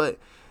safety, but,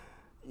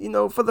 you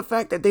know, for the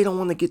fact that they don't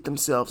want to get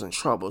themselves in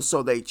trouble.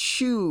 So they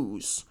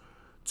choose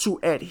to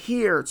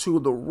adhere to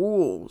the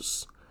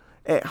rules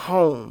at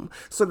home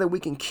so that we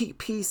can keep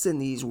peace in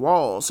these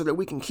walls, so that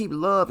we can keep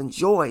love and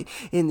joy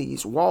in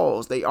these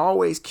walls. They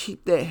always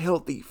keep that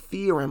healthy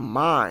fear in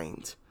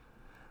mind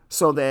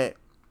so that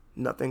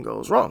nothing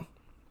goes wrong.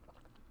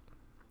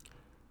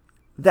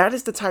 That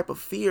is the type of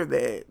fear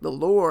that the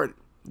Lord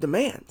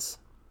demands.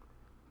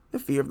 The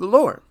fear of the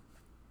Lord.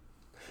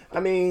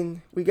 I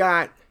mean, we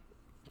got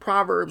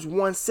Proverbs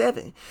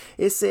 1:7.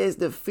 It says,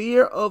 the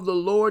fear of the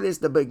Lord is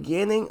the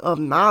beginning of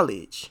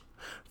knowledge.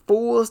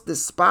 Fools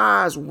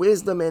despise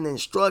wisdom and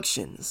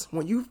instructions.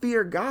 When you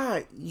fear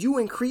God, you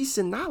increase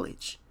in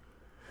knowledge.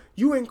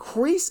 You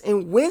increase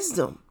in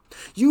wisdom.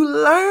 You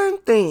learn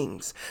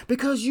things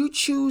because you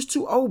choose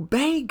to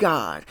obey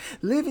God,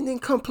 living in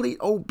complete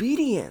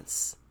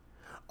obedience.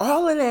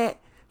 All of that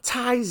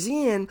ties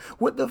in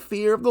with the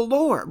fear of the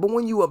Lord. But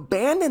when you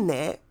abandon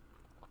that,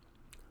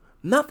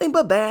 nothing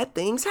but bad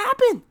things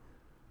happen.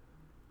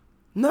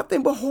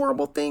 Nothing but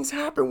horrible things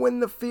happen when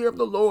the fear of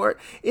the Lord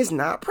is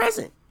not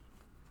present.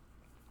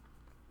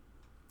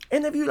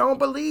 And if you don't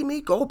believe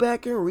me, go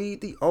back and read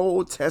the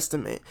Old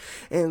Testament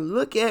and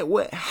look at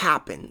what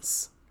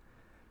happens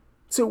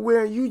to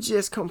where you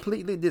just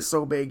completely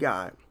disobey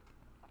God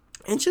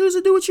and choose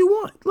to do what you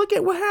want. Look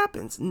at what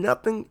happens.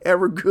 Nothing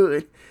ever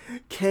good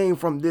came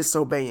from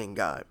disobeying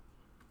God.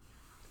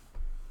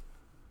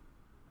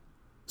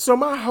 So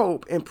my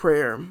hope and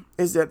prayer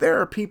is that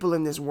there are people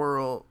in this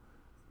world,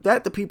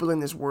 that the people in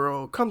this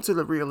world come to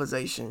the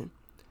realization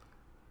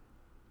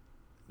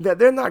that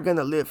they're not going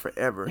to live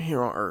forever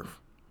here on earth.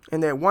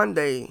 And that one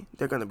day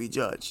they're going to be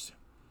judged.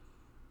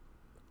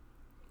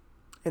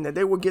 And that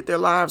they will get their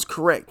lives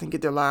correct and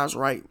get their lives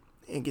right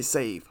and get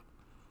saved.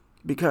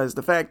 Because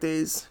the fact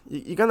is,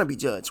 you're going to be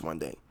judged one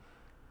day.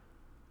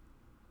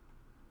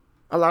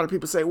 A lot of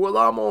people say, well,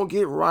 I'm going to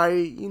get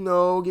right,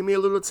 give me a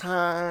little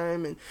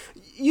time. And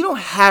you don't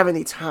have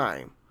any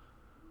time.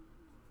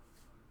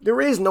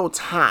 There is no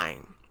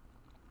time.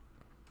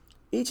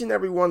 Each and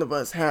every one of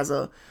us has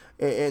an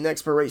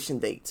expiration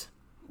date.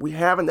 We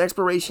have an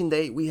expiration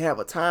date. We have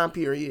a time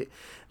period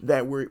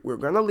that we're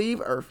going to leave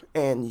Earth.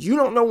 And you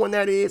don't know when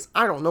that is.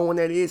 I don't know when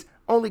that is.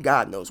 Only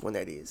God knows when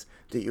that is.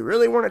 Do you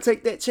really want to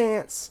take that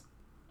chance?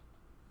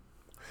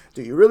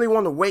 Do you really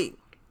want to wait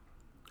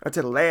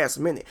until the last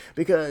minute?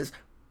 Because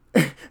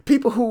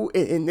people who,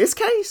 in this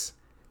case,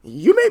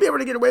 you may be able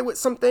to get away with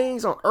some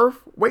things on Earth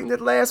waiting at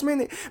the last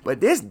minute.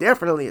 But this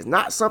definitely is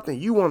not something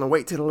you want to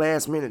wait till the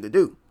last minute to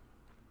do.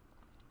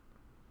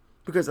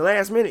 Because the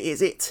last minute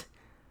is it.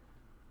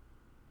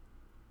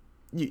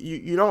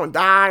 You don't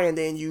die and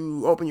then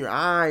you open your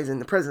eyes in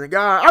the presence of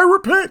God. I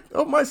repent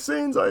of my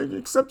sins. I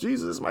accept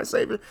Jesus as my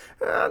Savior.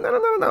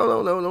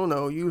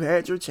 No. You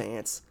had your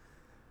chance.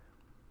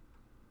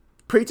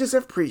 Preachers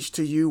have preached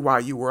to you while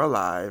you were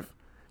alive.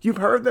 You've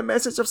heard the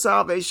message of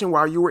salvation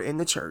while you were in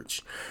the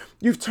church.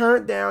 You've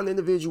turned down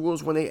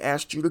individuals when they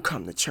asked you to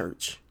come to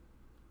church.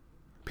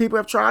 People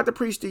have tried to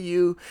preach to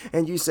you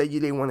and you said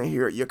you didn't want to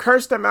hear it. You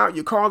cursed them out.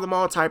 You called them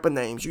all type of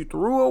names. You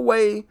threw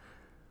away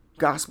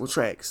gospel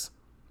tracts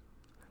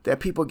that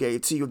people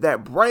gave to you,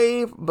 that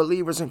brave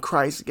believers in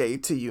Christ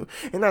gave to you.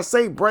 And I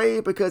say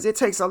brave because it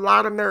takes a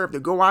lot of nerve to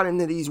go out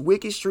into these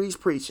wicked streets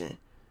preaching.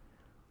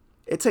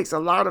 It takes a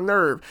lot of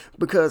nerve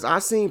because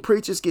I've seen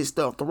preachers get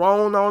stuff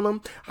thrown on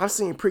them. I've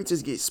seen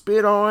preachers get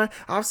spit on.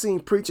 I've seen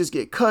preachers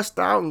get cussed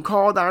out and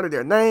called out of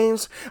their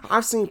names.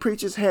 I've seen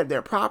preachers have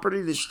their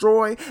property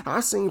destroyed.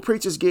 I've seen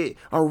preachers get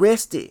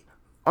arrested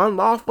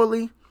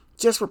unlawfully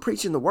just for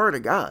preaching the word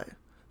of God,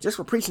 just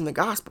for preaching the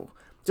gospel,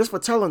 just for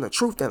telling the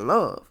truth in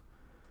love.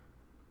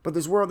 But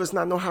this world does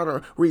not know how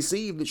to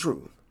receive the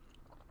truth.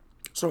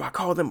 So I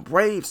call them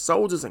brave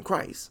soldiers in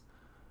Christ.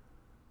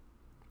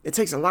 It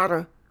takes a lot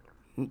of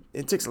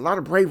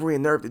bravery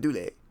and nerve to do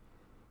that.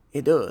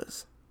 It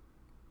does.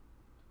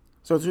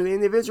 So to the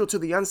individual, to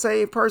the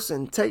unsaved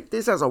person, take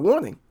this as a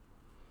warning.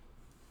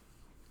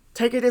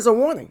 Take it as a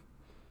warning.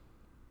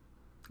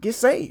 Get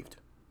saved.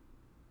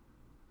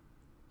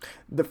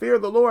 The fear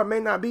of the Lord may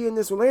not be in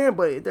this land,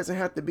 but it doesn't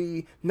have to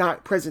be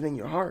not present in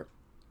your heart.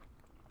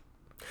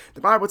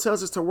 The Bible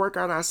tells us to work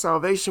out our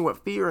salvation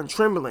with fear and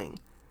trembling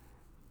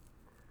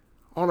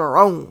on our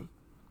own.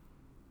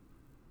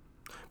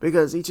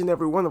 Because each and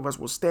every one of us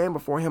will stand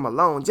before him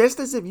alone, just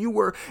as you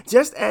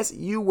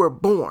were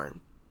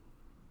born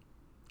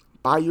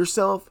by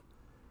yourself.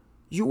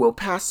 You will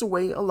pass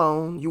away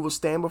alone. You will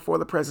stand before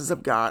the presence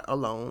of God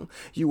alone.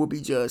 You will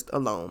be judged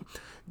alone.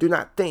 Do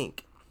not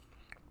think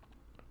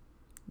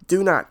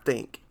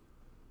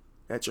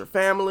that your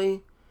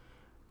family,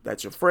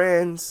 that your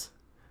friends,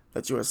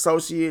 that your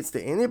associates,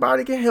 that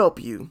anybody can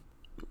help you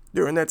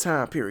during that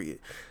time period.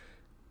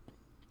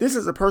 This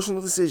is a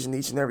personal decision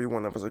each and every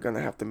one of us are going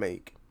to have to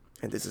make.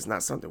 And this is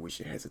not something we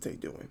should hesitate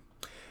doing.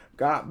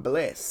 God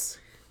bless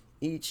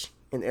each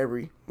and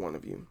every one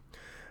of you.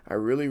 I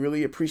really,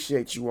 really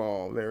appreciate you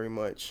all very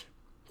much.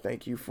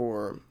 Thank you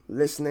for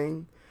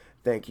listening.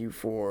 Thank you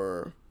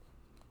for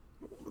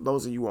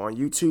those of you on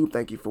YouTube.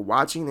 Thank you for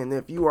watching. And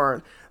if you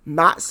are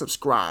not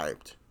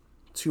subscribed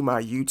to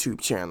my YouTube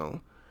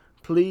channel,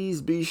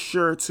 please be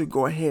sure to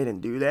go ahead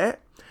and do that.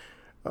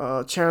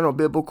 Channel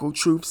Biblical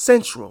Truth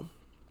Central.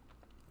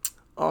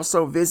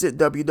 Also visit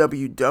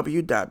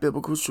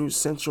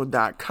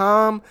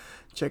www.biblicaltruthcentral.com.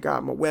 Check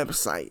out my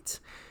website.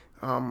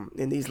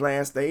 In these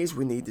last days,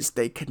 we need to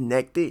stay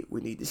connected.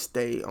 We need to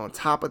stay on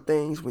top of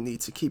things. We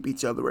need to keep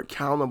each other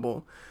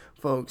accountable,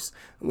 folks.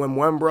 When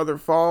one brother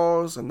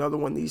falls, another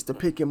one needs to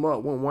pick him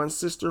up. When one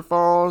sister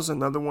falls,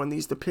 another one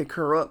needs to pick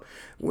her up.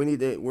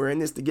 We're in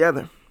this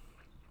together.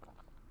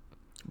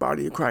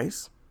 Body of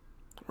Christ.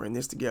 We're in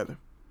this together.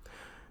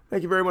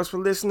 Thank you very much for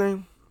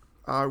listening.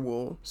 I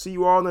will see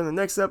you all in the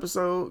next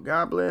episode.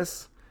 God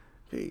bless.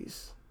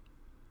 Peace.